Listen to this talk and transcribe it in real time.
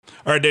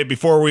All right, Dave,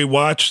 before we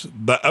watch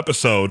the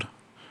episode,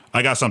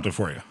 I got something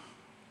for you.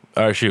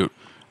 All right, shoot.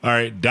 All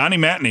right, Donnie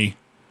Matney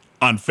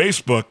on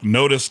Facebook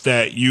noticed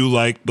that you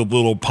like the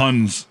little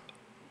puns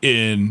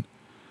in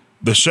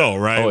the show,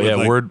 right? Oh, yeah,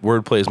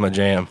 wordplay is my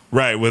jam.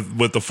 Right,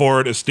 with the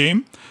Ford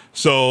Esteem.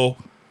 So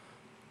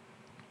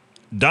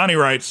Donnie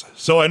writes,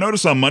 so I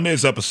noticed on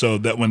Monday's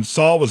episode that when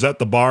Saul was at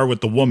the bar with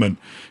the woman,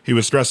 he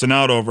was stressing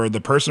out over the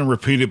person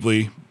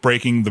repeatedly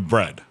breaking the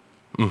bread.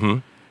 Mm-hmm.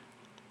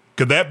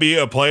 Could that be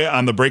a play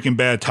on the Breaking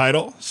Bad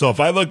title? So if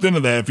I looked into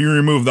that, if you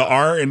remove the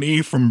R and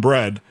E from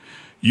bread,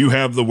 you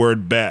have the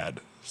word bad.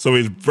 So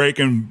he's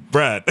breaking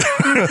bread.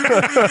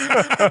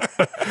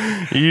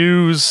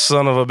 You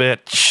son of a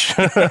bitch.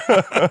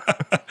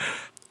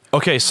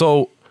 Okay,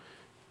 so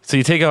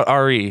you take out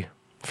RE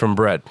from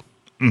bread,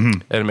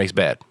 and it makes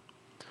bad.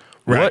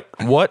 Right.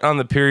 What on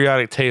the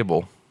periodic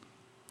table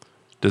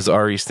does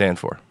RE stand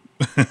for?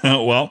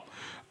 Well,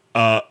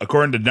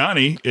 according to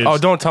Donnie, it's... Oh,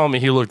 don't tell me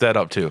he looked that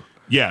up too.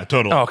 Yeah,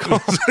 totally. Oh, cool.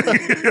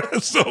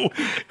 So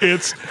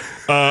it's,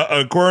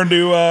 according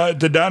to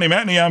Donnie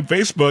Matney on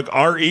Facebook,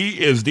 RE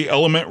is the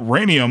element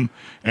rhenium,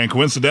 and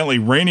coincidentally,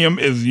 rhenium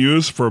is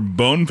used for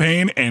bone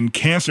pain and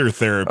cancer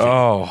therapy.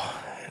 Oh,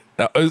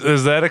 now,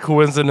 is that a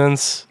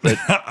coincidence?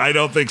 I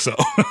don't think so.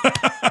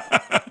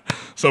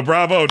 So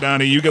bravo,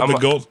 Donnie. You get the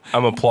gold.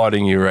 I'm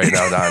applauding you right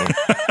now, Donnie.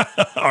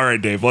 All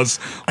right, Dave, let's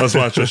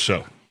watch this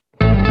show.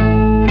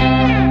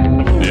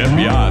 The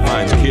FBI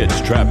finds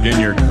kids trapped in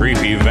your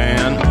creepy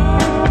van.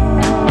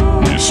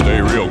 You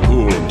stay real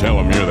cool and tell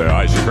them you're the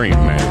ice cream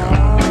man.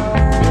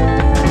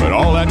 But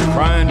all that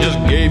crying just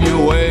gave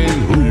you away.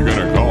 Who you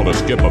gonna call to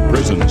skip a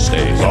prison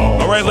stay?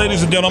 All right,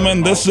 ladies and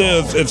gentlemen, this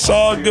is It's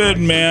All Good,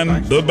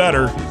 Man, the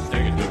Better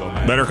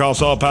Call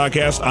Saul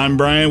podcast. I'm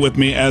Brian. With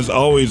me, as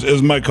always,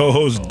 is my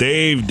co-host,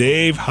 Dave.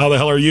 Dave, how the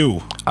hell are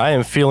you? I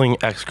am feeling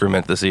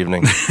excrement this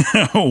evening.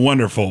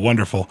 Wonderful,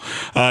 wonderful.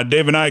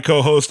 Dave and I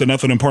co-host a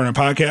Nothing Important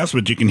podcast,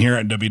 which you can hear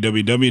at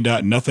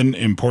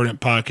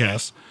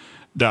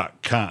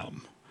www.nothingimportantpodcast.com.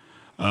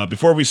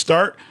 Before we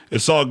start,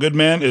 It's All Good,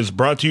 Man is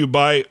brought to you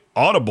by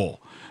Audible.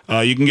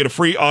 You can get a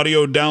free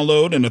audio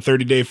download and a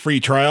 30-day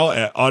free trial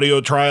at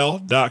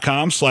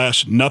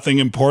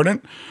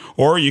audiotrial.com/nothingimportant.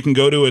 Or you can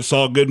go to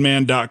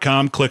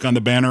itsallgoodman.com, click on the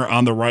banner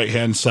on the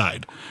right-hand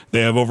side.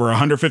 They have over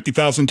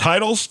 150,000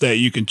 titles that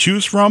you can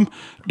choose from.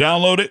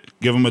 Download it,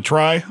 give them a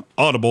try,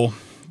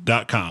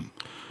 audible.com.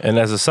 And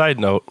as a side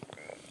note,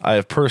 I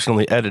have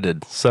personally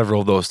edited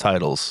several of those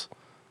titles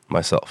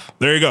myself.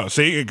 There you go.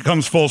 See, it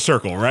comes full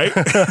circle, right?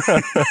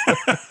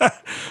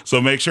 So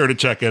make sure to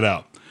check it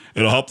out.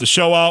 It'll help the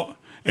show out,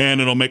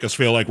 and it'll make us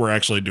feel like we're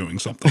actually doing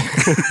something.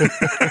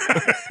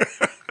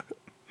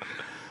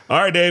 All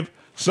right, Dave.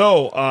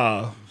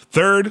 So,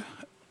 third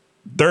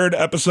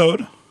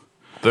episode.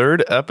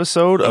 Third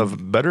episode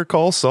of Better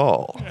Call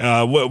Saul.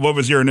 What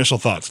was your initial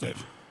thoughts,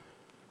 Dave?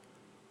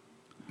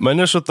 My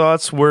initial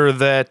thoughts were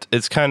that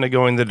it's kind of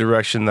going the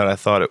direction that I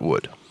thought it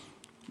would.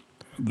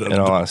 In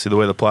all honesty, the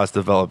way the plot's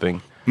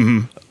developing.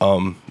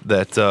 Mm-hmm.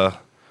 That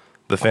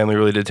the family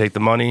really did take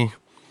the money.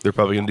 They're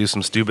probably going to do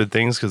some stupid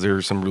things because there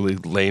are some really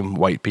lame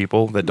white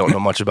people that don't know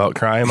much about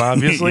crime,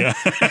 obviously.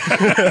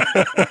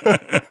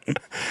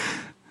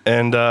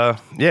 And,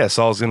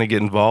 Saul's going to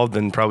get involved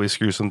and probably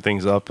screw some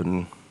things up,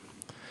 and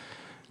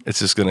it's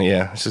just going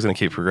to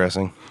keep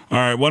progressing. All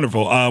right,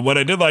 wonderful. What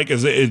I did like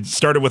is it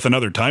started with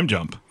another time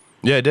jump.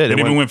 Yeah, it did. It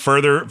even went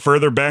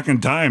further back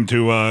in time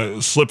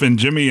to slipping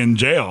Jimmy in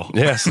jail.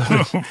 Yes.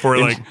 For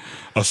like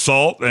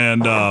assault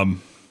and,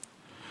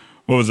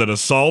 what was it,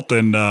 assault,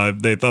 and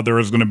they thought there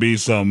was going to be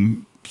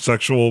some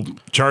sexual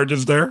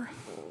charges there?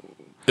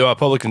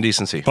 Public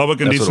indecency. Public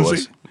indecency? That's what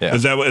it was. Yeah.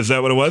 Is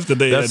that what it was? Did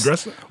they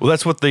address it? Well,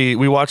 that's what we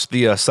watched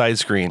the side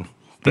screen,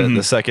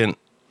 the second,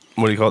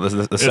 what do you call it?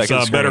 The second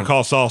it's screen. Better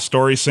Call Saul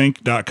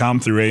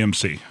StorySync.com through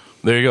AMC.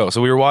 There you go. So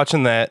we were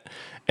watching that,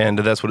 and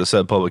that's what it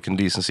said. Public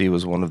indecency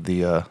was one of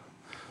the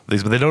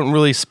these, but they don't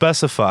really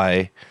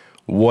specify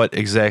what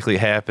exactly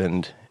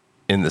happened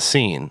in the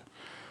scene.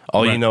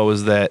 All you know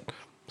is that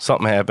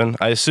something happened.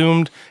 I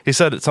assumed he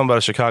said something about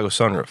a Chicago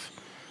sunroof,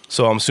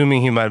 so I'm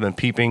assuming he might have been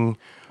peeping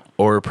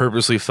or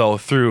purposely fell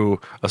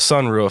through a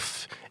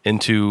sunroof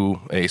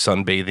into a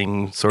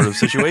sunbathing sort of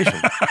situation.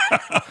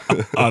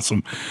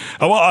 Awesome.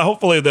 Well,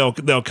 hopefully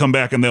they'll come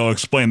back and they'll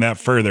explain that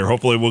further.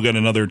 Hopefully we'll get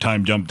another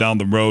time jump down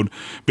the road,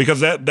 because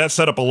that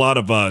set up a lot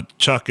of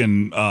Chuck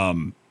and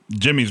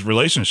Jimmy's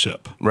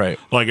relationship. Right.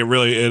 Like it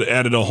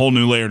added a whole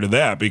new layer to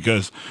that,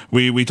 because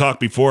we talked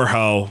before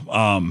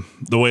how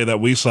the way that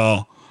we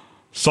saw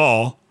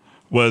Saul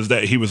was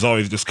that he was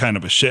always just kind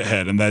of a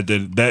shithead, and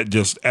that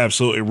just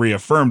absolutely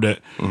reaffirmed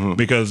it,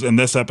 because in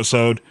this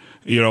episode,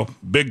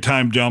 big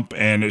time jump,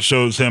 and it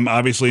shows him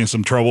obviously in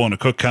some trouble in a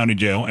Cook County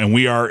jail, and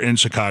we are in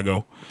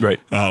Chicago. Right.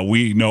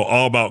 We know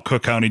all about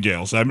Cook County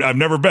jails. I've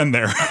never been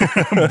there,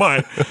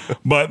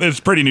 but it's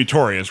pretty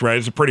notorious, right?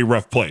 It's a pretty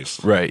rough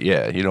place. Right,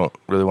 yeah. You don't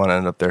really want to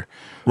end up there.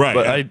 Right.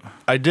 But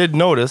I did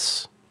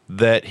notice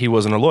that he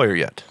wasn't a lawyer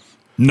yet.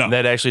 No.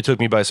 That actually took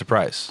me by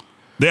surprise.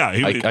 Yeah.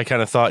 I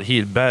kind of thought he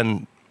had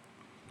been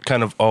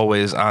kind of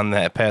always on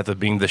that path of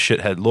being the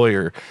shithead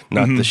lawyer,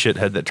 not the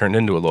shithead that turned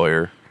into a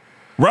lawyer.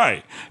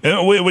 Right,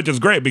 which is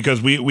great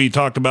because we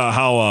talked about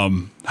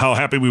how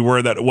happy we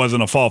were that it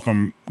wasn't a fall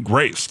from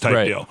grace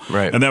type deal,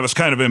 right. And that was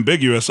kind of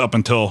ambiguous up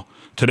until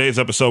today's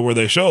episode where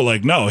they show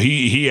like no,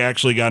 he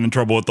actually got in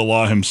trouble with the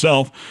law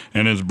himself,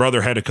 and his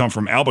brother had to come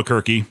from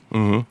Albuquerque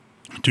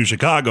to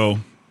Chicago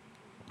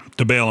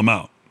to bail him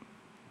out.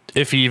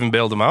 If he even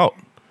bailed him out.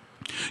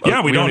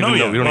 Yeah, we don't know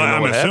yet. We don't even know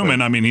I'm what assuming.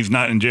 happened. I mean, he's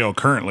not in jail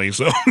currently,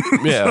 so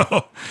Yeah.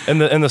 So- And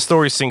the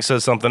story sync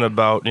says something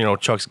about,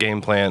 Chuck's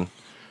game plan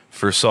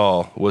for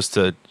Saul was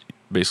to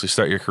basically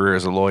start your career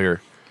as a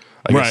lawyer.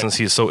 I Right. guess since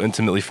he's so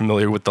intimately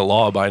familiar with the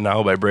law by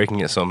now by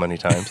breaking it so many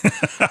times.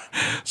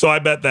 So I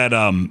bet that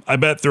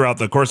throughout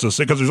the course of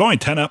because there's only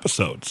 10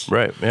 episodes.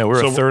 Right. Yeah,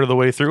 we're So- a third of the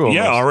way through almost.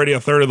 Yeah, already a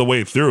third of the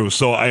way through.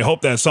 So I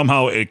hope that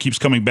somehow it keeps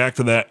coming back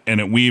to that and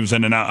it weaves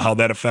in and out how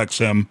that affects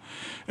him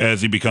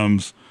as he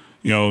becomes,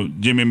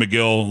 Jimmy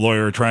McGill,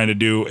 lawyer, trying to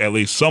do at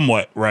least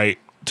somewhat right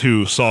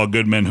to Saul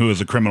Goodman, who is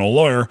a criminal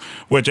lawyer,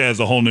 which adds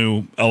a whole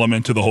new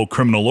element to the whole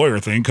criminal lawyer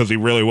thing because he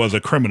really was a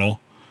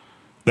criminal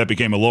that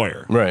became a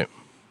lawyer. Right.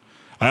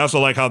 I also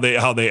like how they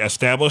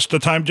established the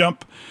time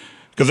jump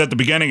because at the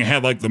beginning it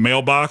had like the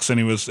mailbox and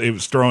he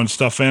was throwing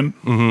stuff in,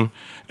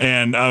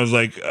 and I was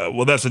like,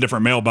 well, that's a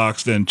different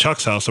mailbox than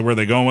Chuck's house. So where are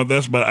they going with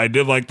this? But I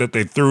did like that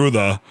they threw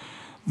the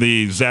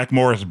Zach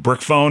Morris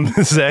brick phone,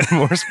 Zach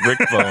Morris brick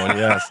phone,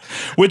 yes.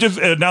 which is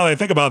now that I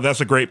think about it, that's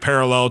a great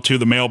parallel to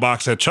the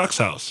mailbox at Chuck's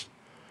house.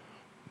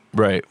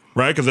 Right.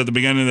 Right, because at the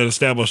beginning they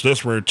established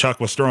this where Chuck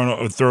was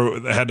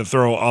had to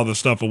throw all the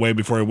stuff away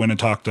before he went and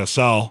talked to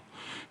Sal.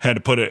 Had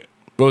to put it.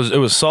 It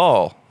was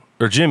Saul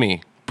or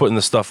Jimmy putting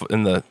the stuff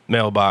in the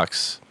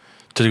mailbox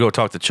to go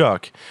talk to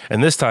Chuck,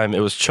 and this time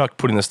it was Chuck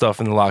putting the stuff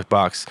in the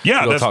lockbox to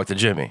go talk to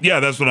Jimmy. Yeah,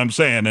 that's what I'm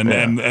saying,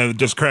 and it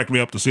just cracked me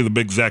up to see the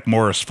big Zach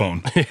Morris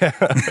phone. Yeah,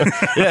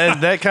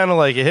 and that kind of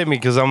like it hit me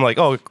because I'm like,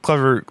 oh,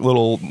 clever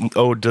little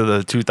ode to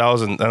the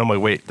 2000, and I'm like,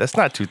 wait, that's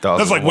not 2000.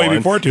 That's like way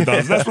before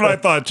 2000. That's what I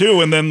thought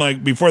too. And then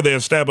like before they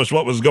established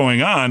what was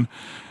going on,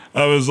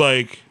 I was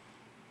like,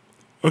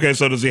 okay,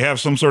 so does he have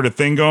some sort of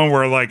thing going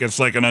where like it's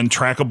like an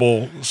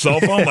untrackable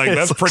cell phone? Like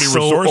that's pretty so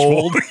resourceful.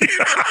 old.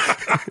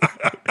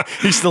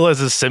 He still has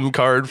his SIM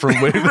card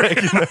from way back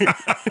in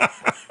the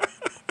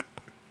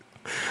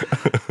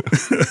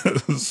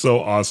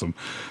So awesome.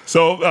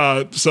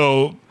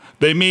 So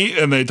they meet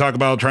and they talk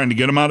about trying to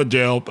get him out of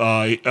jail,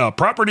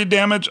 property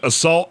damage,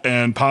 assault,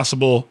 and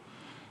possible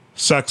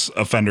sex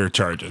offender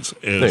charges.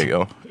 There you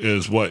go.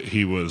 Is what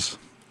he was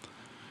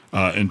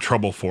in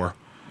trouble for.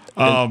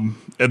 And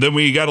then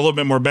we got a little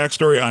bit more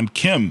backstory on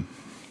Kim.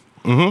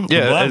 Mm-hmm.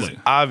 Yeah, Gladly.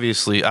 it's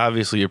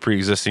obviously a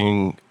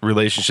pre-existing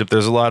relationship.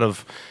 There's a lot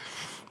of.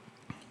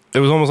 It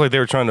was almost like they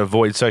were trying to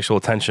avoid sexual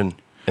tension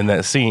in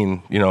that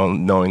scene,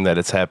 knowing that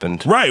it's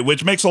happened. Right,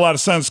 which makes a lot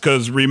of sense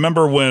because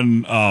remember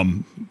when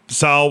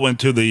Sal went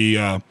to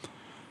the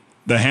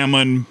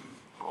Hamlin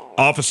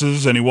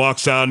offices and he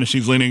walks out and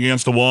she's leaning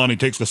against the wall and he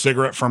takes the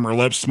cigarette from her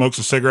lips, smokes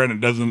a cigarette,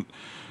 and it doesn't.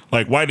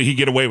 Like, why did he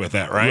get away with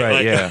that, right? Right,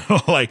 like, yeah.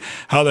 Like,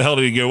 how the hell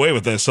did he get away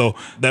with this? So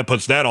that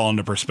puts that all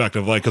into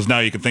perspective, like, because now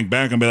you can think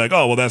back and be like,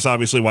 oh, well, that's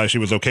obviously why she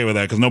was okay with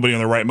that, because nobody in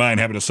their right mind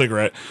having a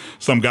cigarette,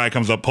 some guy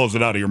comes up, pulls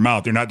it out of your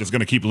mouth. You're not just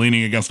going to keep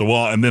leaning against the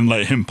wall and then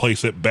let him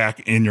place it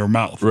back in your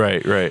mouth.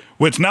 Right, right.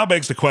 Which now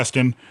begs the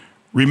question,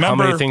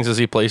 remember... How many things has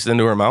he placed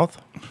into her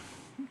mouth?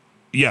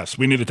 Yes,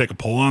 we need to take a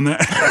poll on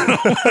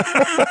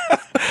that.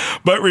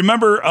 But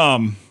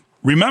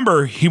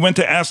remember, he went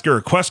to ask her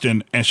a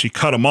question and she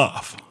cut him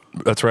off.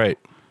 That's right.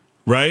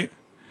 Right?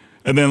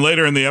 And then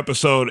later in the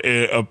episode,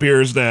 it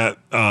appears that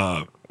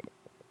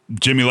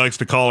Jimmy likes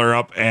to call her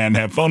up and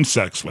have phone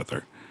sex with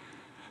her.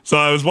 So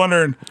I was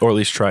wondering... Or at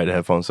least try to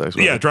have phone sex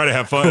with her. Try to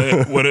have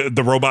fun with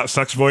the robot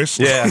sex voice.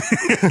 Yeah.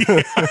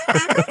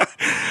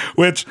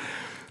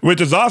 Which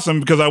is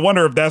awesome because I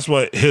wonder if that's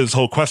what his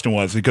whole question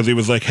was, because he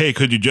was like, hey,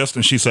 could you just,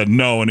 and she said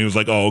no, and he was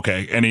like, oh,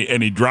 okay, and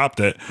he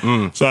dropped it.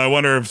 So I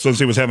wonder if, since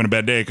he was having a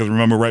bad day, because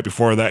remember right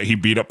before that he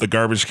beat up the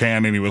garbage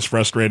can and he was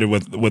frustrated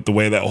with the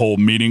way that whole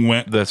meeting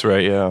went. That's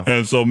right, yeah.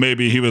 And so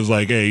maybe he was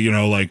like, hey,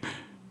 like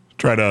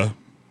try to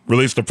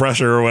release the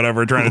pressure or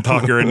whatever, trying to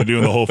talk her into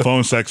doing the whole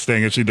phone sex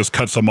thing, and she just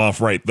cuts him off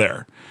right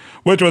there.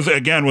 Which was a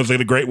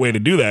great way to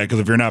do that, because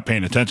if you're not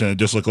paying attention, it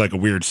just looked like a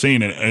weird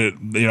scene,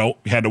 and you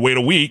had to wait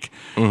a week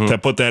to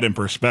put that in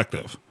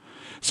perspective.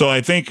 So I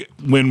think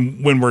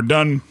when we're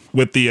done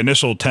with the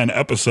initial 10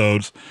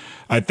 episodes,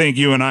 I think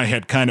you and I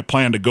had kind of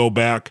planned to go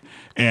back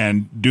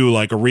and do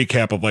like a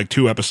recap of like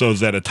 2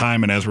 episodes at a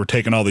time, and as we're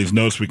taking all these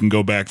notes, we can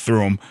go back through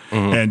them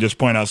and just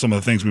point out some of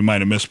the things we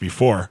might have missed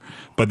before.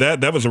 But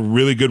that was a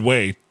really good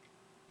way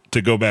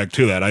to go back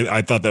to that.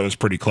 I thought that was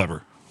pretty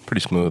clever.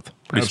 Pretty smooth.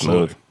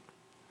 Absolutely. Smooth.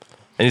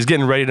 and he's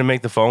getting ready to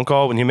make the phone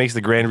call when he makes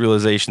the grand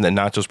realization that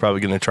Nacho's probably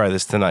going to try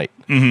this tonight.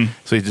 Mm-hmm.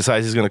 So he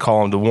decides he's going to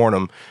call him to warn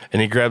him,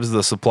 and he grabs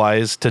the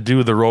supplies to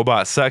do the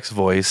robot sex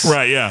voice.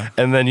 Right, yeah.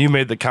 And then you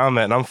made the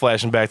comment, and I'm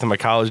flashing back to my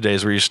college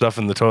days where you're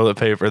stuffing the toilet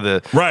paper,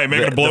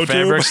 making a blow the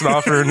fabric tube.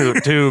 snuffer into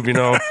a tube,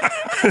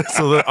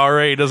 so the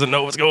RA doesn't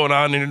know what's going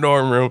on in your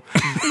dorm room.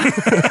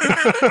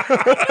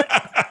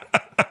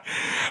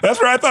 That's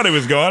where I thought he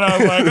was going. I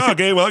was like, oh,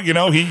 okay, well,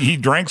 he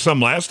drank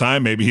some last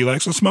time. Maybe he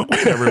likes to smoke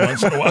weed every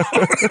once in a while.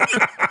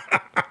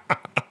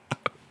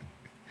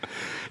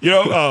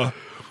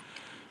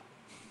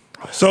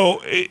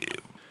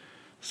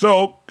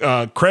 So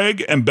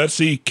Craig and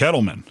Betsy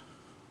Kettleman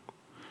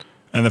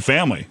and the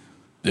family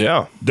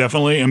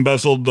definitely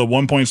embezzled the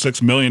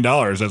 $1.6 million,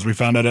 as we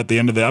found out at the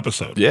end of the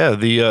episode. Yeah,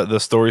 the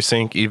story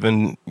sync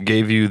even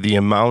gave you the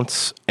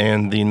amounts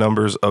and the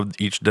numbers of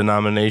each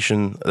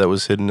denomination that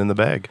was hidden in the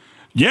bag.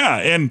 Yeah,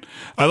 and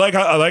I like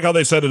how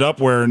they set it up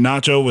where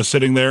Nacho was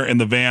sitting there in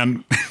the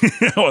van,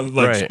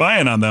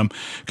 spying on them,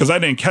 because I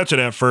didn't catch it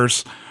at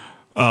first.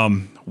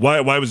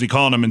 Why was he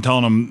calling them and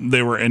telling them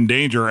they were in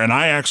danger? And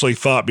I actually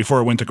thought before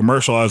it went to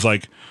commercial, I was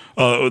like,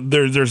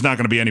 there's not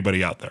going to be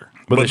anybody out there.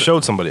 But they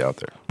showed somebody out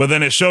there. But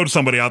then it showed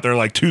somebody out there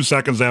like 2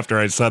 seconds after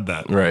I said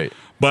that. Right.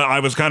 But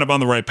I was kind of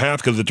on the right path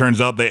because it turns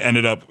out they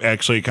ended up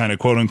actually kind of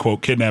quote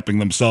unquote kidnapping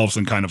themselves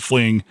and kind of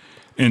fleeing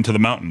into the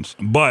mountains.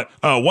 But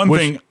one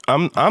thing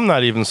I'm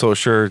not even so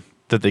sure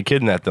that they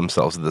kidnapped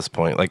themselves at this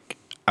point. Like,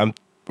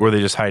 were they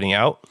just hiding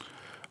out?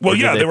 Well,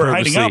 yeah, they were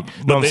hiding out.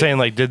 No, I'm saying,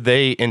 like, did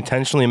they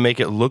intentionally make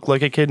it look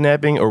like a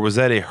kidnapping, or was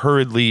that a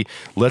hurriedly,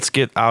 let's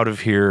get out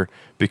of here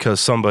because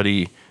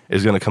somebody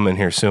is going to come in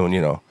here soon,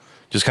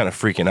 just kind of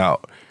freaking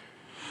out?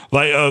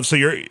 Like, so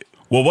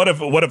well, what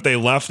if they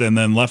left and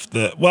then left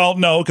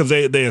no, because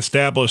they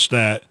established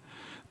that,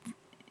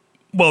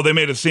 well, they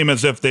made it seem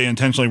as if they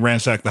intentionally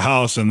ransacked the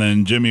house, and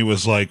then Jimmy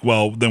was like,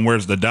 well, then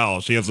where's the doll?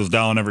 She has this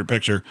doll in every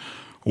picture.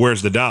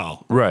 Where's the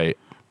doll? Right.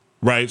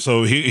 Right,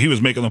 so he was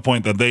making the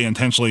point that they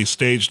intentionally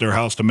staged their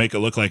house to make it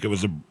look like it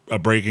was a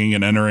breaking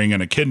and entering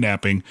and a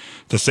kidnapping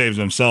to save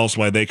themselves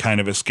while they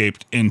kind of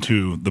escaped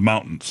into the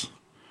mountains.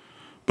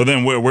 But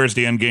then where's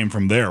the end game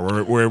from there?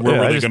 Where were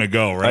they going to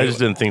go, right? I just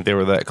didn't think they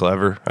were that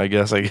clever, I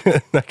guess. I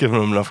not giving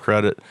them enough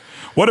credit.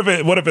 What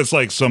if it's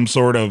like some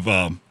sort of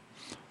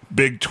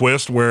big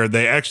twist where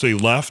they actually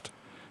left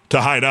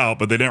to hide out,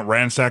 but they didn't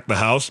ransack the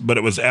house, but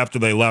it was after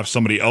they left,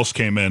 somebody else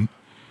came in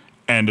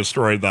and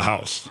destroyed the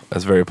house.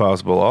 That's very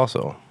possible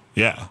also.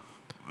 Yeah.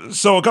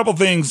 So a couple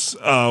things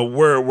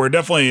we're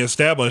definitely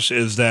established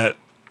is that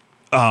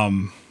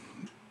that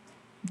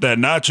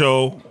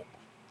Nacho,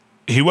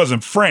 he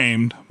wasn't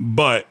framed,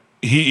 but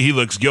he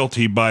looks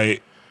guilty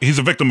he's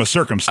a victim of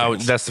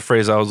circumstance. That's the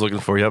phrase I was looking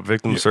for. Yep,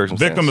 victim of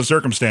circumstance. Victim of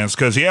circumstance,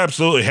 because he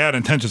absolutely had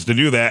intentions to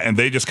do that, and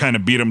they just kind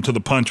of beat him to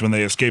the punch when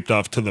they escaped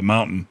off to the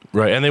mountain.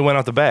 Right, and they went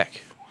out the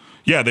back.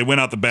 Yeah, they went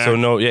out the back. So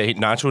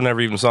Nacho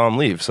never even saw him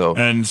leave. So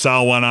and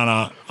Sal went on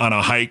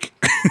a hike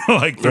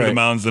through the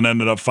mountains and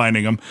ended up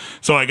finding him.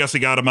 So I guess he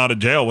got him out of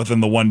jail within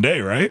the one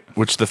day, right?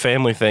 Which the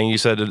family thing you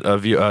said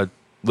a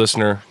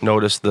listener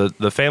noticed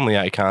the family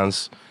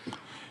icons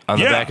on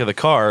the back of the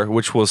car,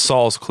 which was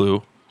Saul's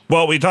clue.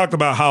 Well, we talked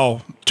about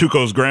how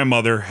Tuco's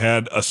grandmother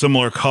had a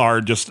similar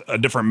car, just a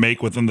different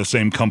make within the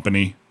same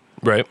company,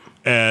 right,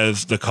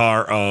 as the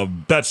car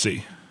of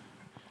Betsy.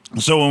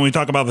 So when we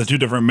talk about the two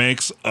different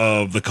makes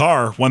of the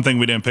car, one thing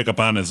we didn't pick up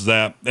on is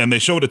that, and they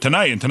showed it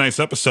in tonight's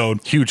episode.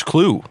 Huge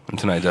clue in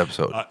tonight's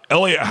episode.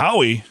 Elliot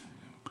Howie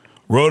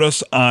wrote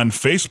us on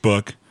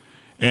Facebook,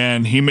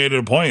 and he made it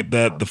a point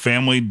that the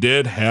family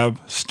did have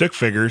stick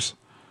figures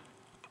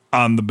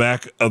on the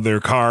back of their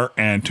car,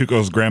 and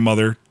Tuco's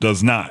grandmother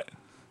does not.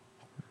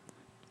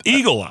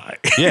 Eagle eye.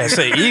 Yeah,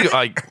 say eagle.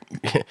 Like,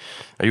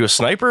 are you a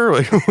sniper?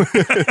 Like,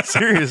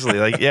 seriously,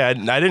 I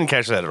didn't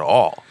catch that at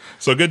all.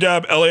 So good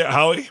job, Elliot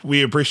Howie.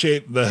 We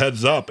appreciate the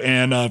heads up.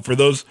 And for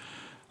those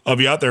of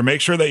you out there, make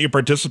sure that you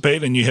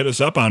participate and you hit us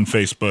up on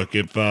Facebook.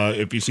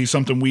 If you see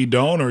something we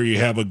don't, or you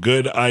have a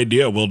good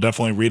idea, we'll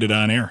definitely read it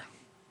on air.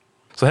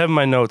 So I have in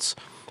my notes,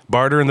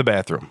 barter in the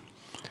bathroom.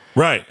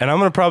 Right. And I'm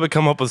going to probably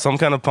come up with some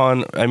kind of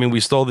pun. I mean, we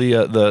stole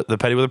the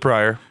Petty with a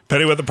Prior.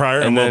 Petty with a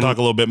Prior, and we'll talk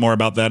a little bit more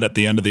about that at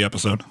the end of the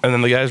episode. And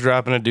then the guy's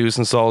dropping a deuce,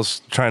 and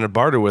Saul's trying to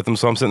barter with him.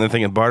 So I'm sitting there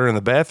thinking barter in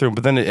the bathroom.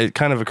 But then it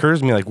kind of occurs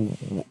to me, like,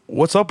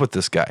 what's up with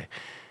this guy?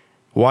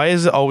 Why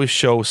does it always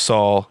show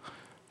Saul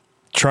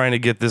trying to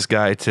get this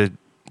guy to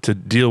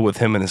deal with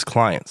him and his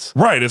clients?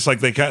 Right. It's like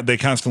they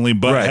constantly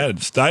butt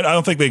heads. I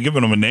don't think they've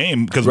given him a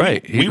name because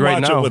we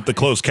watch it with the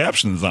closed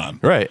captions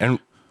on. Right. And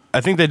I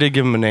think they did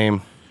give him a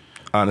name.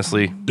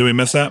 Honestly, do we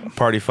miss that?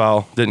 Party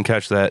foul. Didn't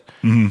catch that.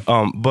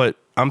 Mm-hmm. But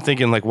I'm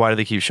thinking, like, why do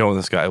they keep showing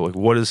this guy? Like,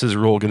 what is his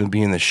role going to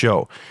be in the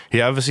show?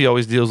 He obviously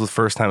always deals with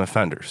first-time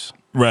offenders.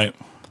 Right.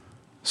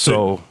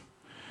 So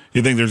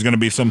you think there's going to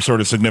be some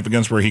sort of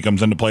significance where he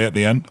comes into play at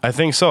the end? I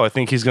think so. I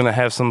think he's going to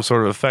have some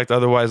sort of effect.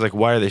 Otherwise, like,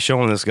 why are they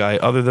showing this guy?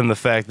 Other than the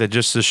fact that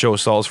just to show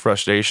Saul's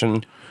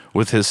frustration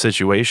with his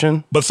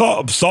situation. But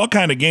Saul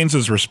kind of gains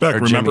his respect.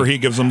 Or Remember, Jimmy. he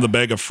gives him the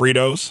bag of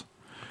Fritos.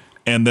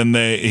 And then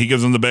he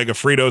gives him the bag of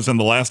Fritos in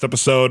the last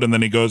episode, and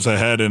then he goes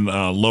ahead and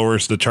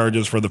lowers the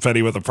charges for the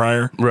Fetty with the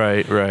Friar.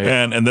 Right.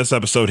 And in this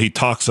episode, he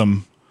talks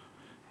him.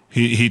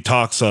 He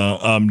talks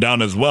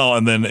down as well,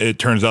 and then it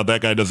turns out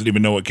that guy doesn't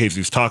even know what case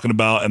he's talking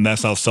about, and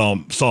that's how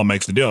Saul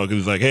makes the deal, because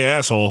he's like, "Hey,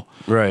 asshole,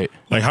 Right.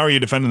 like, how are you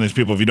defending these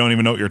people if you don't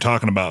even know what you're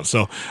talking about?"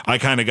 So I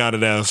kind of got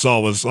it as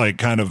Saul was like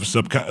kind of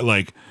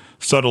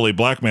subtly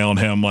blackmailing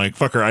him, like,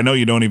 "Fucker, I know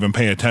you don't even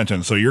pay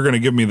attention, so you're going to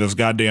give me this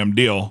goddamn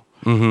deal,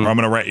 or I'm going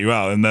to rat you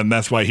out." And then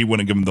that's why he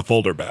wouldn't give him the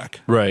folder back.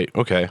 Right.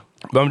 Okay.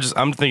 But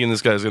I'm thinking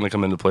this guy's going to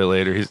come into play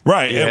later. He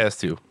has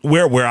to.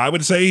 Where I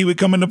would say he would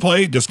come into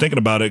play, just thinking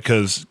about it,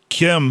 because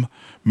Kim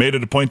made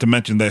it a point to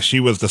mention that she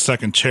was the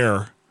second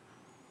chair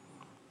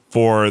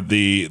for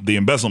the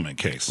embezzlement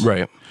case.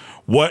 Right.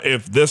 What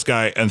if this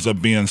guy ends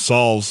up being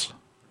Saul's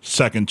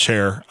second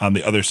chair on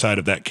the other side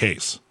of that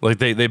case? Like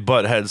they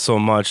butt heads so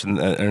much, and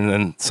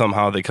then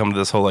somehow they come to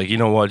this whole, like, you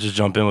know what, just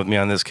jump in with me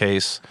on this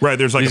case. Right.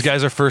 There's like these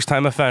guys are first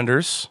time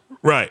offenders.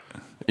 Right.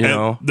 You and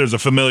know, there's a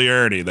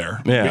familiarity there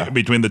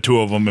between the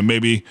two of them, and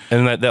maybe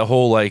that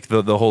whole like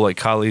the whole like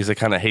colleagues that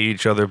kind of hate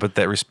each other, but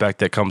that respect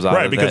that comes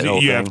out of because that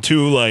whole you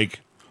thing. have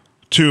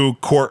two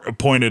court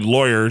appointed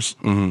lawyers.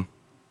 Mm-hmm.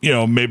 You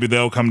know, maybe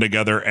they'll come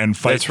together and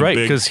fight. That's right,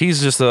 because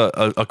he's just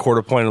a court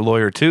appointed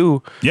lawyer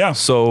too. Yeah,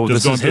 so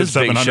just this is his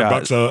big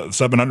shot.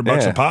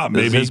 $700 a pop.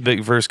 Maybe this is his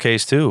big first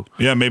case too.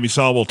 Yeah, maybe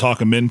Saul will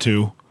talk him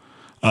into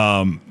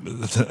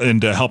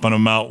helping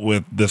him out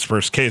with this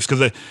first case,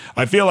 because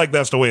I feel like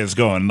that's the way it's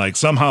going. Like,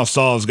 somehow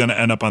Saul is going to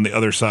end up on the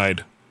other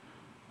side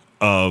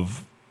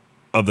of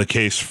the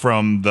case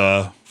from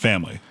the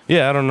family.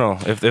 Yeah, I don't know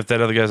if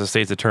that other guy's a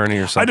state's attorney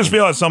or something. I just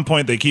feel at some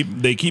point they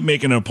keep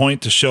making a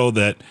point to show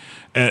that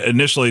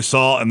initially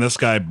Saul and this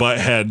guy butt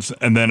heads,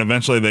 and then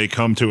eventually they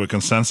come to a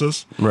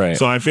consensus. Right.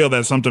 So I feel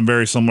that something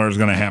very similar is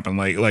going to happen,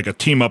 like a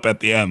team up at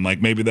the end. Like,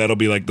 maybe that'll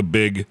be like the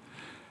big,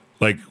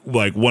 like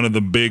one of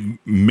the big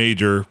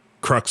major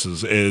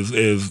cruxes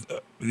is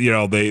you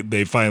know,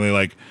 they finally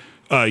like,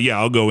 yeah,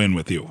 I'll go in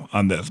with you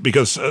on this,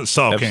 because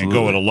Saul can't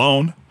go it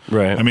alone.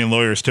 Right. I mean,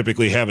 lawyers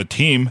typically have a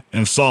team,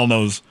 and Saul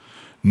knows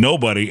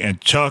nobody,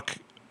 and Chuck,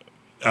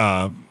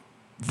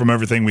 from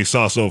everything we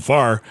saw so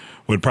far,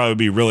 would probably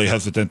be really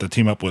hesitant to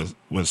team up with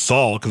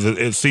Saul, because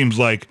it seems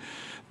like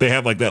they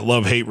have like that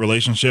love-hate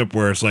relationship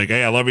where it's like,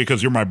 hey, I love you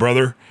because you're my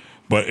brother,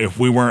 but if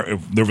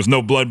there was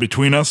no blood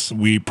between us,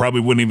 we probably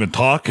wouldn't even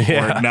talk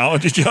or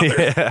acknowledge each other.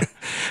 Yeah.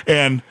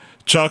 And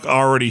Chuck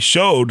already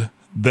showed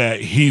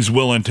that he's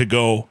willing to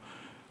go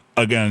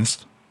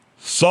against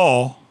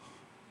Saul.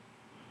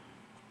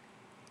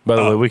 By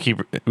the way,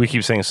 we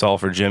keep saying Saul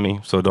for Jimmy,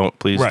 so don't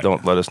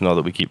let us know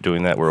that we keep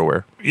doing that. We're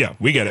aware. Yeah,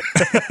 we get it.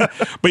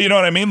 But you know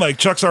what I mean? Like,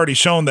 Chuck's already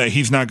shown that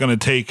he's not going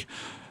to take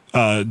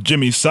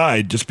Jimmy's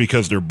side just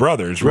because they're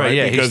brothers, right?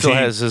 Yeah, because he still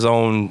has his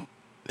own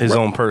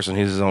person.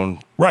 He's his own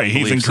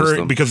He's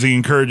encouraged because he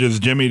encourages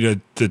Jimmy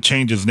to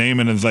change his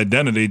name and his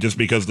identity just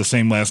because the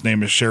same last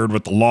name is shared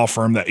with the law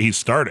firm that he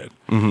started,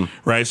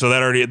 right? So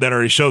that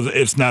already shows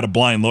it's not a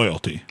blind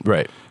loyalty,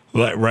 right?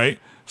 Right.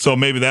 So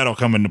maybe that'll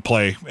come into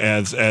play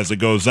as it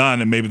goes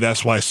on, and maybe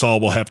that's why Saul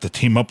will have to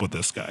team up with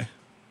this guy.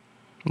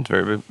 It's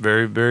very,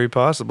 very, very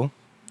possible.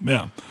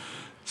 Yeah.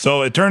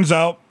 So it turns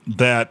out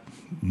that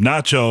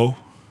Nacho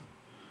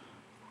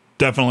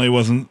definitely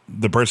wasn't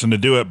the person to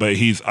do it, but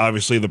he's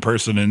obviously the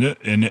person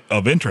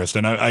of interest,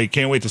 and I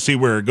can't wait to see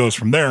where it goes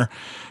from there,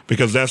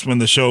 because that's when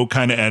the show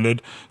kind of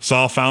ended.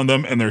 Saul found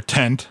them in their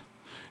tent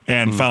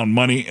and found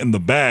money in the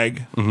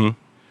bag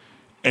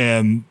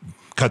and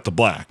cut to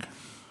black.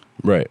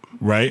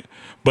 Right.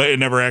 But it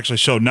never actually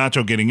showed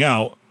Nacho getting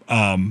out.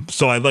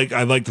 So I'd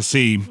like to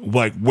see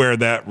like where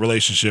that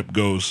relationship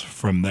goes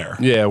from there.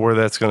 Yeah, where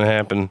that's going to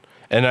happen.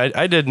 And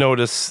I did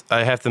notice,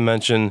 I have to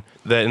mention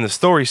that in the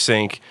story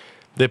sync,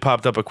 they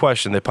popped up a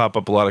question. They pop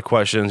up a lot of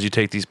questions. You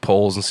take these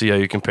polls and see how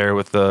you compare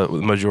with the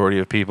majority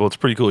of people. It's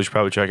pretty cool. You should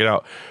probably check it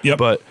out. Yep.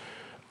 But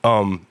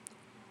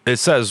it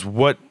says,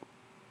 what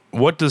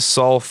does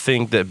Saul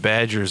think that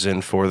Badger's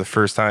in for the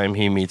first time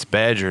he meets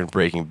Badger in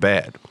Breaking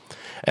Bad?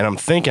 And I'm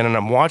thinking, and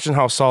I'm watching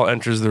how Saul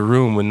enters the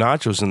room when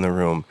Nacho's in the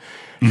room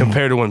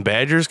compared to when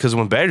Badger's, because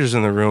when Badger's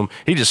in the room,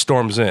 he just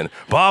storms in.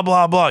 Blah,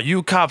 blah, blah.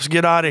 You cops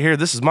get out of here.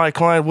 This is my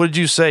client. What did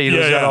you say?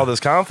 He's got all this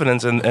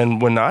confidence.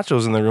 And when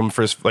Nacho's in the room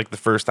for the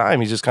first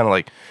time, he's just kind of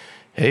like,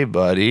 hey,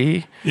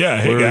 buddy.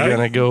 Yeah, hey, we're going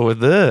to go with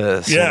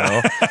this. Yeah.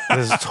 You know?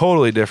 This is a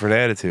totally different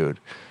attitude.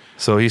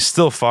 So he's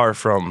still far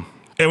from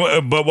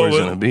but where he's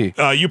going to be.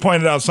 You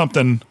pointed out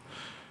something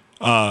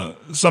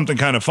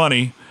kind of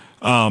funny.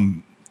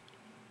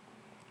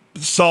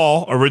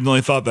 Saul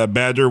originally thought that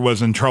Badger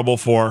was in trouble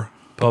for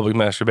public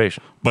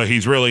masturbation, but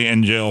he's really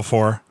in jail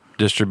for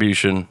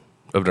distribution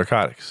of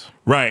narcotics.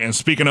 Right. And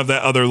speaking of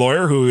that other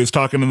lawyer who is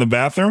talking in the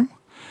bathroom,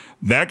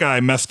 that guy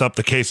messed up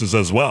the cases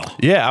as well.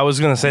 Yeah, I was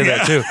going to say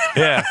that too.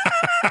 Yeah.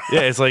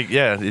 Yeah, it's like,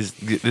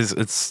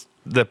 it's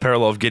the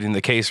parallel of getting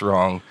the case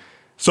wrong.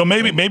 So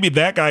maybe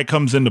that guy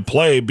comes into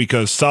play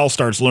because Saul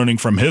starts learning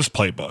from his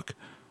playbook.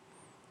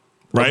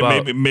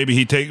 Right? Maybe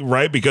he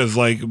because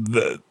like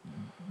a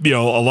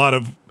lot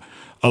of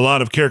a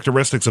lot of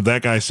characteristics of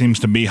that guy seems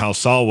to be how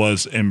Saul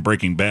was in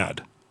Breaking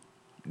Bad.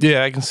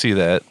 Yeah, I can see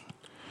that.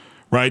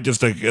 Right?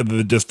 Just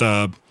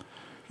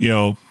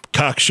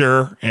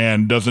cocksure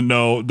and doesn't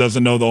know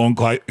the own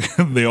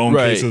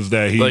cases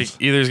that he's like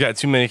either he's got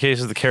too many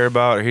cases to care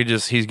about, or he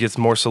gets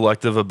more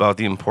selective about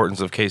the importance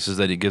of cases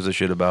that he gives a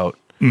shit about.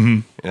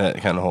 Mm-hmm. Yeah,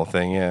 that kind of whole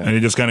thing. Yeah, and he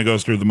just kind of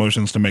goes through the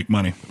motions to make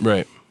money.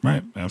 Right.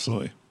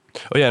 Absolutely.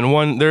 Oh yeah,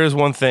 and there is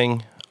one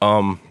thing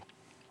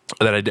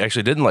that I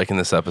actually didn't like in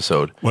this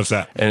episode. What's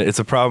that? And it's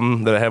a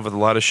problem that I have with a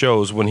lot of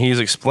shows when he's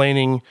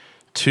explaining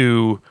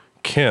to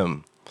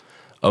Kim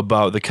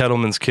about the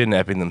Kettlemans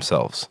kidnapping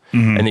themselves.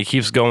 Mm-hmm. And he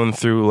keeps going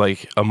through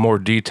like a more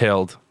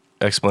detailed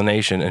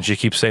explanation, and she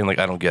keeps saying like,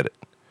 I don't get it.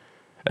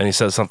 And he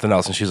says something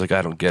else and she's like,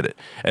 I don't get it.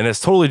 And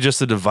it's totally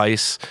just a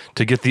device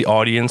to get the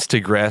audience to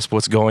grasp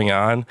what's going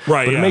on.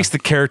 Right. But it makes the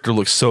character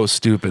look so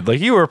stupid.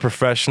 Like, you are a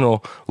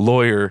professional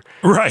lawyer.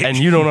 Right. And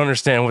you don't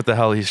understand what the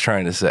hell he's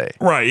trying to say.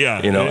 Right,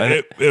 yeah. You know,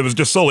 and it was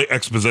just solely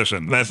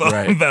exposition. That's all,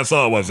 right. That's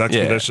all it was.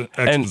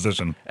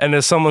 Exposition. And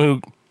as someone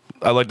who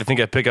I like to think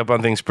I pick up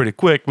on things pretty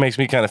quick, makes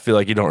me kind of feel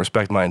like you don't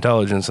respect my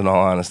intelligence, in all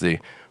honesty.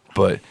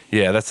 But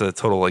yeah, that's a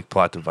total like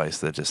plot device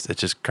that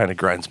just kind of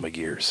grinds my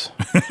gears.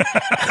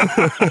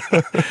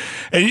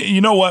 And you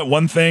know what?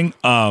 One thing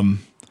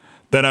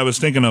that I was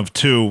thinking of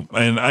too,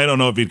 and I don't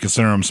know if you'd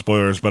consider them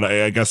spoilers, but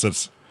I guess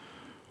it's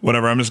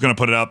whatever. I'm just going to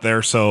put it out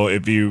there. So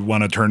if you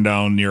want to turn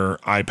down your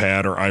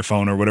iPad or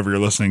iPhone or whatever you're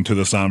listening to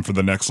this on for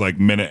the next like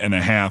minute and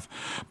a half,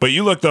 but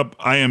you looked up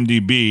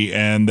IMDb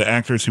and the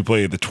actors who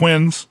play the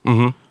twins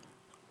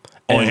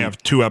only have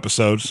 2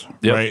 episodes,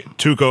 right?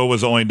 Tuco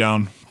was only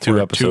down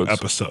for 2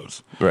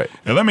 episodes. Right.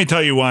 And let me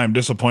tell you why I'm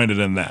disappointed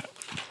in that.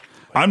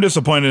 I'm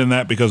disappointed in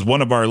that because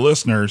one of our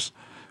listeners,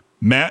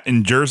 Matt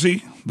in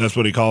Jersey, that's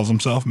what he calls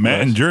himself, Matt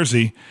in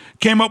Jersey,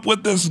 came up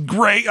with this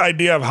great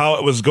idea of how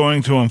it was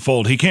going to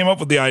unfold. He came up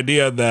with the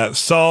idea that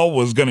Saul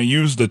was going to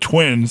use the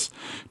twins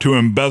to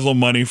embezzle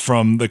money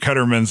from the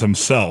Kettermans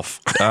himself.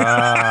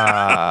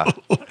 Well,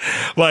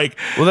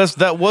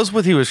 that was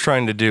what he was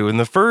trying to do in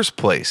the first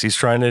place. He's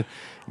trying to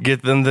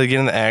get them to get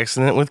in the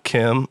accident with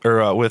Kim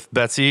or with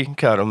Betsy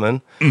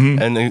Ketterman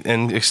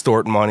and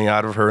extort money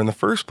out of her in the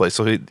first place.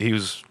 So he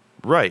was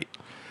right,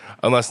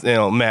 unless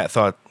Matt,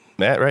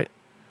 right?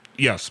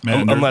 Yes,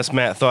 Matt. Unless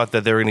Matt thought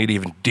that they were going to get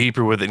even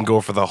deeper with it and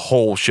go for the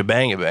whole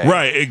shebang.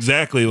 Right,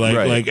 exactly.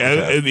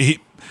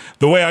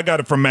 The way I got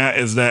it from Matt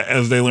is that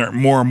as they learned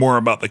more and more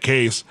about the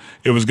case,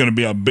 it was going to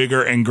be a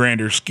bigger and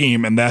grander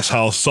scheme, and that's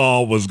how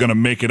Saul was going to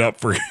make it up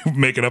to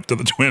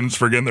the twins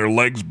for getting their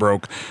legs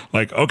broke.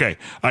 Like, okay,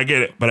 I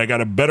get it, but I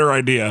got a better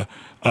idea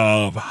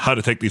of how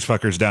to take these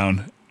fuckers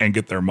down and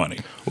get their money.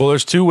 Well,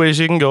 there's 2 ways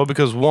you can go,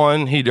 because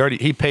one, he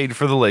paid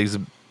for the legs,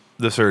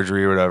 the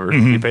surgery or whatever.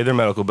 He paid their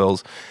medical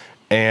bills,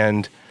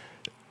 and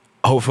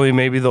hopefully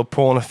maybe they'll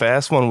pull in a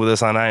fast one with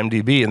us on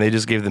IMDb, and they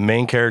just gave the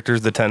main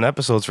characters the 10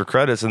 episodes for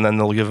credits, and then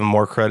they'll give them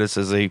more credits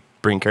as they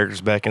bring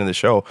characters back into the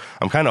show.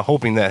 I'm kind of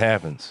hoping that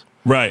happens.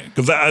 Right,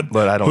 because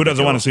who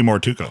doesn't want to see more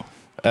Tuco?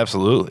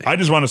 Absolutely. I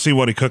just want to see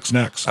what he cooks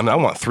next. I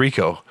want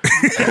Threeko.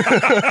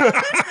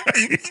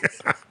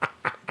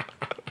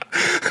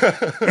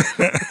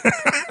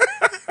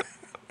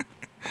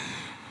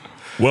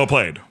 Well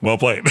played.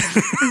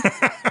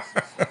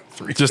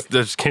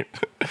 just can't,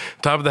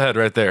 top of the head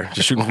right there.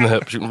 Just shooting from the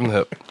hip.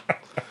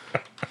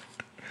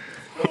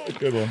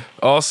 Good one.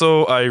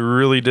 Also, I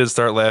really did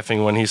start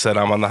laughing when he said,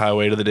 "I'm on the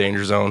highway to the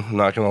danger zone." I'm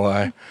not gonna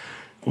lie.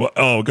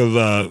 Well,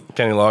 because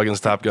Kenny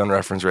Loggins' Top Gun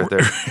reference right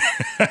there.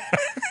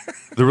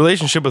 The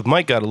relationship with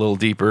Mike got a little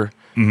deeper.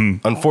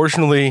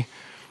 Unfortunately,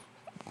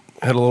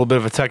 had a little bit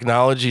of a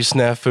technology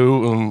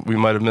snafu, and we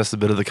might have missed a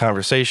bit of the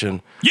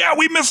conversation. Yeah,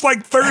 we missed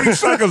like 30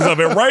 seconds of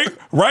it.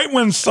 Right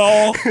when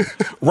Saul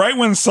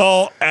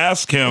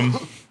asked him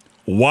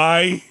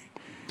why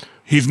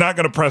he's not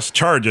going to press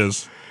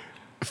charges.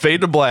 Fade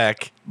to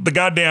black. The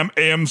goddamn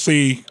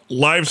AMC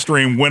live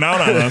stream went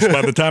out on us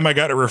by the time I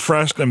got it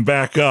refreshed and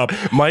back up.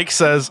 Mike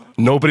says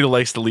nobody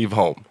likes to leave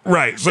home.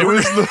 Right. So it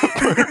was the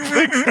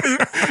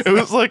perfect. It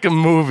was like a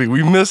movie.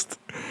 We missed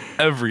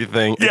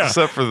everything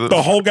except for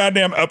the whole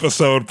goddamn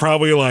episode.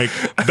 Probably like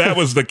that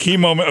was the key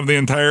moment of the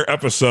entire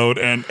episode,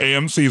 and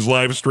AMC's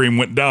live stream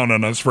went down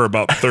on us for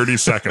about 30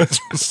 seconds.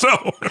 So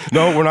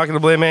no, we're not going to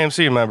blame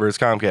AMC. Remember, it's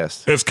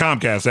Comcast. It's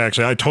Comcast,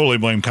 actually. I totally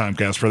blame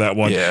Comcast for that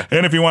one. Yeah.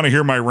 And if you want to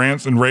hear my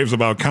rants and raves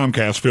about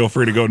Comcast, feel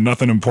free to go to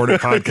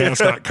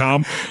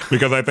nothingimportantpodcast.com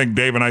because I think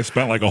Dave and I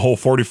spent like a whole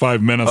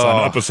 45 minutes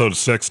on episode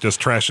 6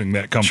 just trashing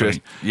that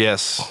company.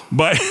 Yes.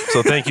 But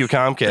so thank you,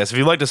 Comcast. If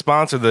you'd like to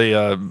sponsor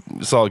the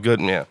It's All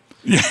Good, yeah.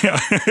 Yeah.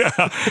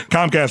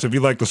 Comcast, if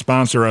you'd like to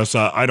sponsor us,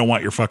 I don't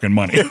want your fucking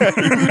money.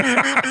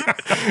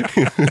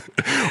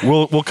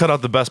 We'll cut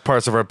out the best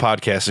parts of our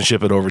podcast and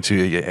ship it over to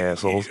you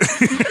assholes.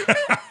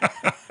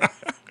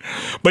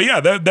 But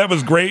yeah, that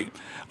was great.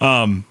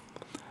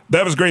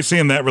 That was great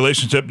seeing that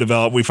relationship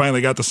develop. We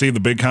finally got to see the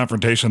big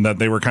confrontation that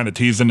they were kind of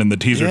teasing in the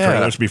teaser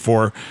trailers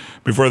before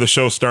the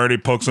show started.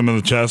 He pokes him in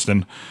the chest,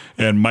 and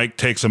Mike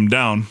takes him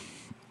down.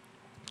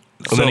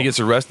 And then he gets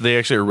arrested. They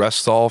actually arrest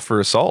Saul for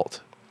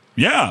assault.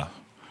 Yeah.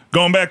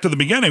 going back to the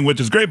beginning, which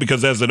is great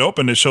because as it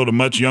opened, it showed a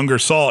much younger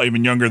Saul,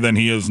 even younger than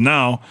he is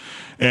now.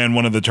 And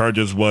one of the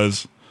charges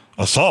was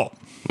assault.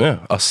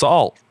 Yeah,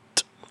 assault.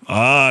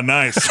 Ah,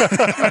 nice.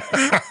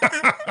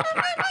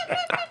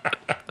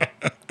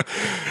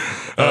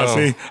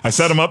 See, I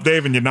set him up,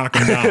 Dave, and you knock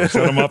him down.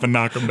 Set him up and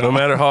knock him down. No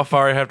matter how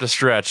far I have to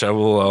stretch,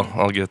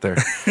 I'll get there.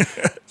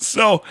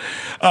 So,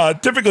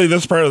 typically,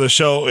 this part of the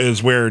show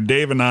is where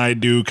Dave and I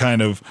do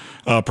kind of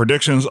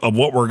predictions of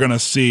what we're going to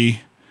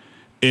see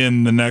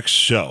in the next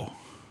show.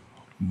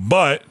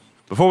 But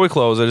before we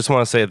close, I just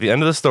want to say at the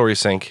end of the Story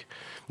Sync,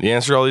 you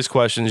answer all these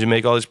questions, you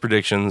make all these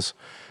predictions,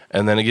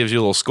 and then it gives you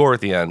a little score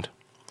at the end.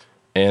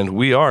 And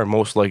we are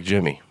most like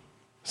Jimmy.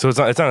 So it's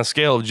on a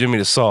scale of Jimmy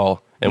to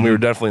Saul, and we were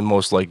definitely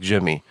most like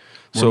Jimmy.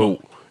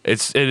 So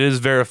it is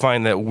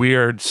verifying that we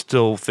are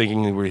still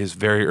thinking he's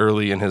very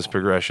early in his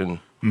progression,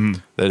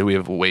 that we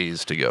have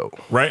ways to go.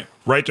 Right.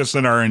 Righteous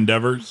in our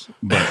endeavors,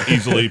 but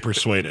easily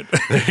persuaded.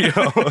 There you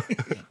go.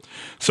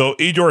 So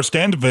Ejor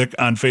Standovic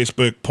on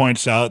Facebook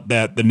points out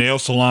that the nail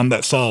salon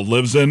that Saul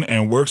lives in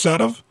and works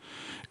out of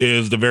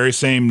is the very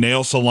same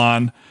nail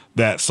salon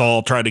that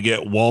Saul tried to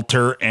get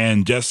Walter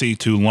and Jesse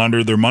to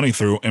launder their money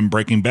through in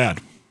Breaking Bad.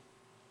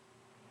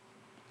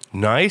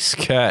 Nice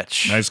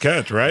catch. Nice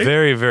catch, right?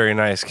 Very, very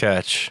nice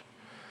catch.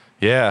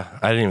 Yeah,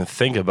 I didn't even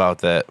think about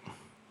that.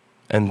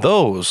 And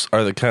those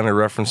are the kind of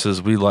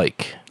references we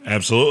like.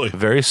 Absolutely.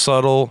 Very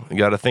subtle. You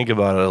got to think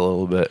about it a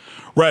little bit.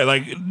 Right.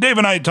 Like Dave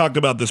and I talked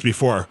about this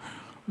before.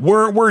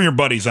 We're your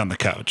buddies on the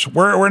couch.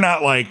 We're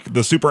not like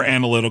the super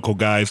analytical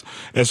guys.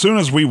 As soon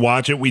as we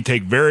watch it, we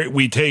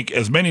take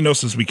as many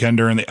notes as we can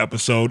during the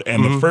episode.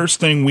 And the first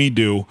thing we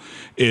do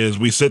is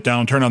we sit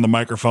down, turn on the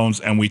microphones,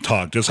 and we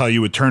talk. Just how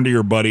you would turn to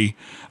your buddy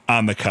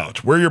on the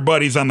couch. We're your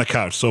buddies on the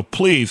couch. So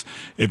please,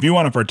 if you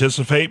want to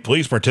participate,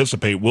 please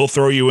participate. We'll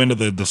throw you into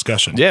the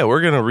discussion. Yeah,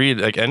 we're going to read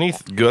like any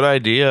good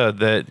idea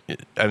that,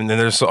 I mean,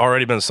 there's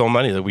already been so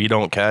many that we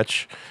don't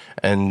catch.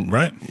 And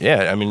right.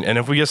 Yeah, I mean, and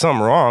if we get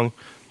something wrong,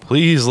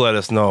 please let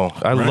us know.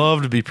 I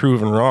love to be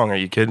proven wrong. Are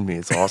you kidding me?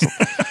 It's awesome.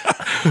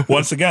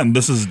 Once again,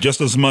 this is just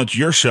as much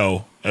your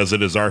show as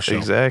it is our show.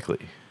 Exactly.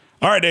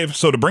 All right, Dave.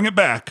 So to bring it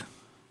back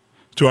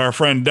to our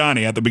friend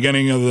Donnie at the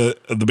beginning of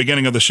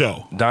the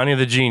show. Donnie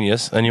the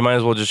Genius, and you might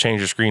as well just change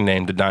your screen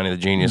name to Donnie the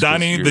Genius.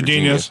 Donnie the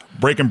Genius,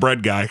 breaking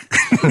bread guy.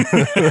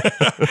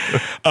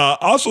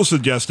 Also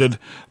suggested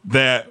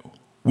that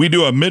we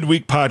do a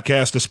midweek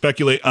podcast to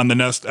speculate on the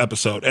next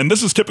episode. And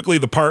this is typically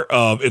the part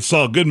of It's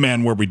Saul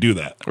Goodman where we do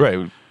that.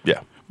 Right,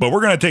 yeah. But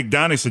we're going to take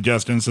Donnie's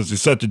suggestion since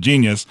he's such a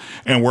genius,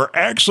 and we're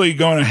actually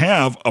going to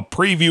have a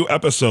preview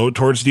episode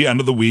towards the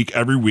end of the week,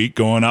 every week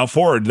going out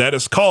forward. That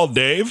is called,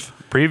 Dave...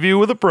 Preview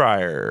with a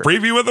Prior.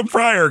 Preview with a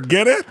Prior.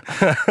 Get it?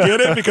 Get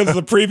it? Because it's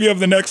a preview of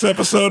the next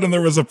episode and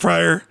there was a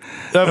prior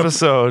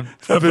episode.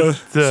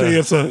 See,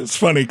 it's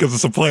funny because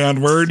it's a play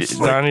on words.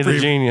 Donnie the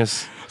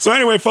Genius. So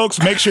anyway, folks,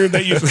 make sure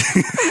that you...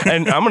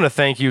 And I'm going to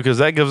thank you because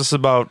that gives us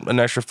about an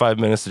extra 5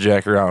 minutes to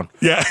jack around.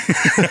 Yeah.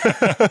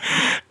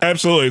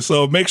 Absolutely.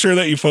 So make sure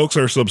that you folks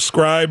are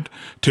subscribed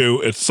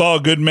to It's Saul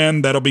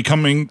Goodman. That'll be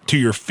coming to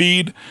your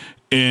feed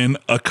in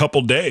a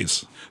couple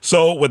days.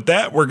 So with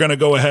that, we're going to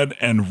go ahead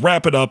and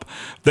wrap it up.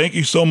 Thank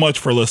you so much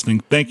for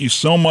listening. Thank you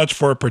so much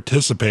for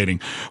participating.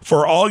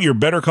 For all your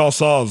Better Call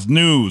Saul's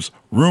news,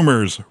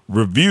 rumors,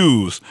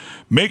 reviews,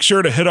 make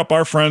sure to hit up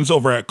our friends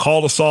over at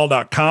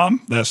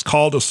calltosaul.com. That's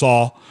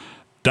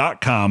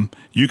calltosaul.com.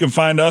 You can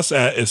find us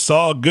at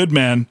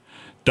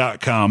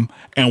isaulgoodman.com.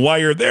 And while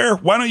you're there,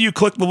 why don't you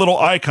click the little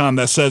icon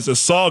that says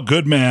It's Saul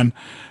Goodman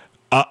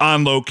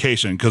on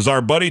location, because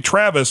our buddy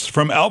Travis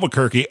from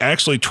Albuquerque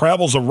actually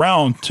travels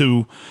around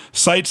to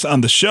sites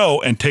on the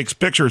show and takes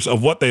pictures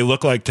of what they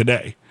look like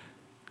today.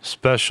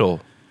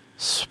 Special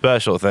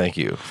thank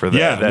you for that.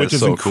 Yeah, which is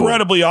so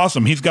incredibly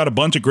awesome. He's got a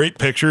bunch of great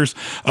pictures.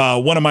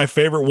 One of my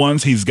favorite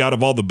ones he's got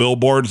of all the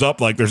billboards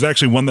up. Like there's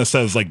actually one that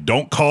says like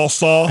 "Don't call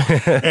Saul,"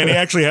 and he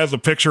actually has a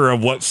picture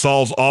of what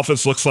Saul's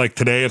office looks like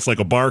today. It's like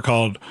a bar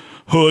called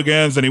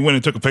Hooligans, and he went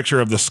and took a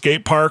picture of the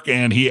skate park,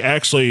 and he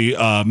actually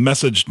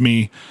messaged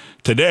me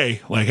today,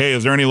 like, hey,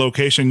 is there any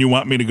location you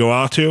want me to go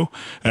out to?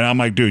 And I'm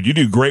like, dude, you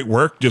do great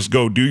work. Just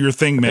go do your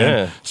thing,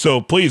 man. Yeah. So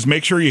please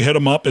make sure you hit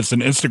him up. It's an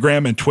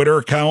Instagram and Twitter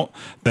account.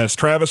 That's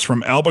Travis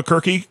from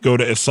Albuquerque. Go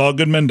to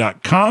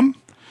isaulgoodman.com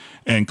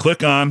and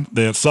click on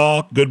the It's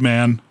Saul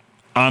Goodman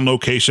on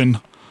location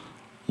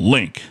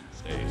link.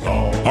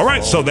 All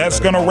right, so that's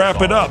going to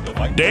wrap it up.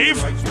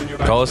 Dave?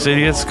 Call us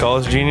idiots, call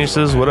us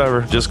geniuses,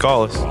 whatever. Just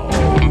call us.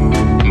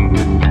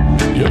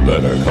 You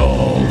better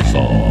call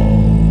Saul.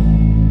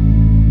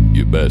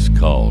 You best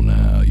call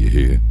now, you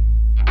hear?